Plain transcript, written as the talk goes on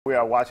We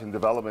are watching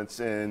developments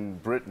in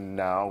Britain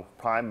now.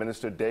 Prime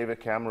Minister David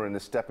Cameron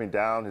is stepping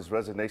down. His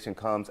resignation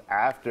comes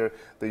after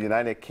the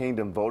United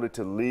Kingdom voted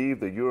to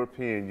leave the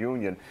European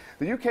Union.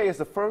 The UK is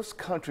the first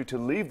country to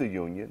leave the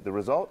Union. The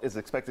result is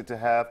expected to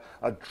have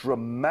a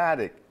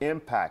dramatic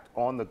impact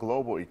on the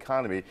global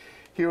economy.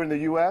 Here in the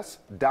U.S.,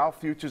 Dow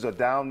futures are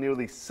down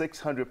nearly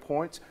 600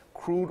 points.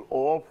 Crude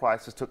oil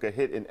prices took a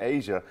hit in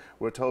Asia.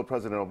 We're told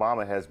President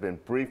Obama has been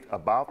briefed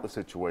about the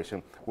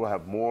situation. We'll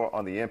have more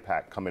on the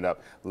impact coming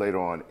up later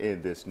on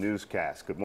in this newscast. Good morning.